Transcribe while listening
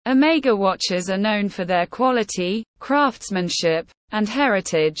Omega watches are known for their quality, craftsmanship, and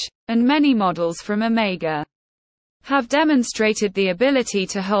heritage, and many models from Omega have demonstrated the ability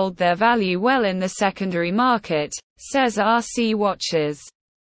to hold their value well in the secondary market, says RC Watches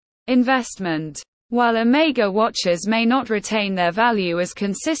Investment. While Omega watches may not retain their value as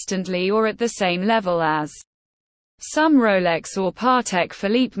consistently or at the same level as some Rolex or Patek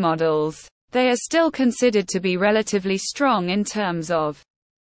Philippe models, they are still considered to be relatively strong in terms of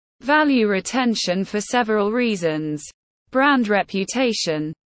value retention for several reasons. Brand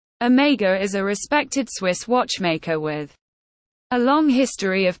reputation. Omega is a respected Swiss watchmaker with a long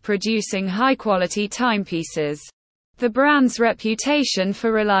history of producing high-quality timepieces. The brand's reputation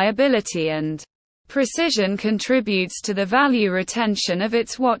for reliability and precision contributes to the value retention of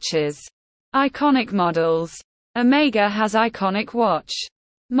its watches. Iconic models. Omega has iconic watch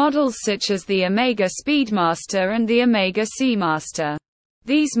models such as the Omega Speedmaster and the Omega Seamaster.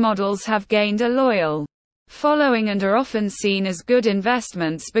 These models have gained a loyal following and are often seen as good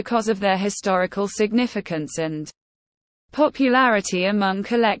investments because of their historical significance and popularity among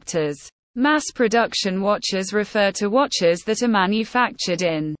collectors. Mass production watches refer to watches that are manufactured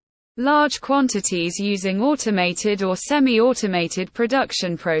in large quantities using automated or semi-automated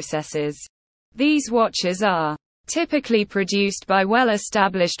production processes. These watches are typically produced by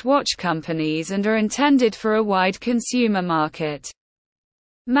well-established watch companies and are intended for a wide consumer market.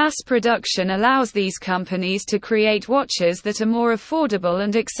 Mass production allows these companies to create watches that are more affordable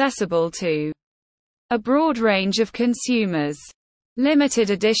and accessible to a broad range of consumers.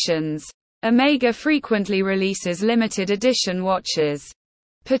 Limited editions. Omega frequently releases limited edition watches,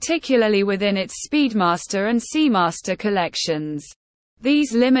 particularly within its Speedmaster and Seamaster collections.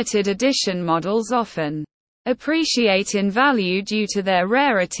 These limited edition models often appreciate in value due to their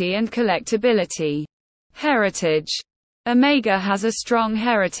rarity and collectability. Heritage. Omega has a strong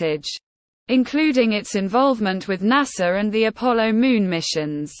heritage, including its involvement with NASA and the Apollo moon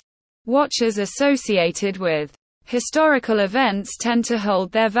missions. Watches associated with historical events tend to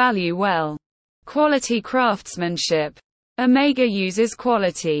hold their value well. Quality craftsmanship. Omega uses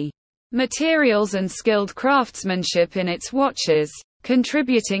quality materials and skilled craftsmanship in its watches,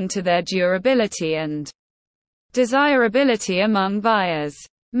 contributing to their durability and desirability among buyers.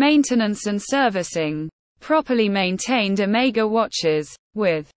 Maintenance and servicing. Properly maintained Omega watches,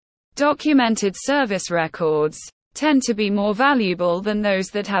 with documented service records, tend to be more valuable than those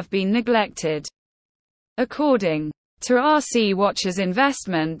that have been neglected. According to RC Watches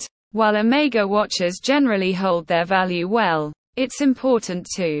Investment, while Omega watches generally hold their value well, it's important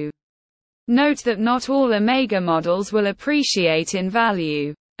to note that not all Omega models will appreciate in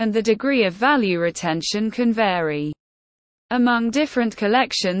value, and the degree of value retention can vary among different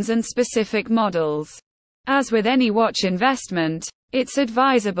collections and specific models. As with any watch investment, it's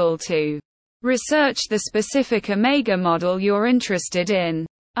advisable to research the specific Omega model you're interested in,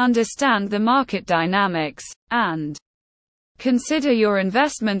 understand the market dynamics, and consider your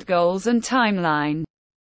investment goals and timeline.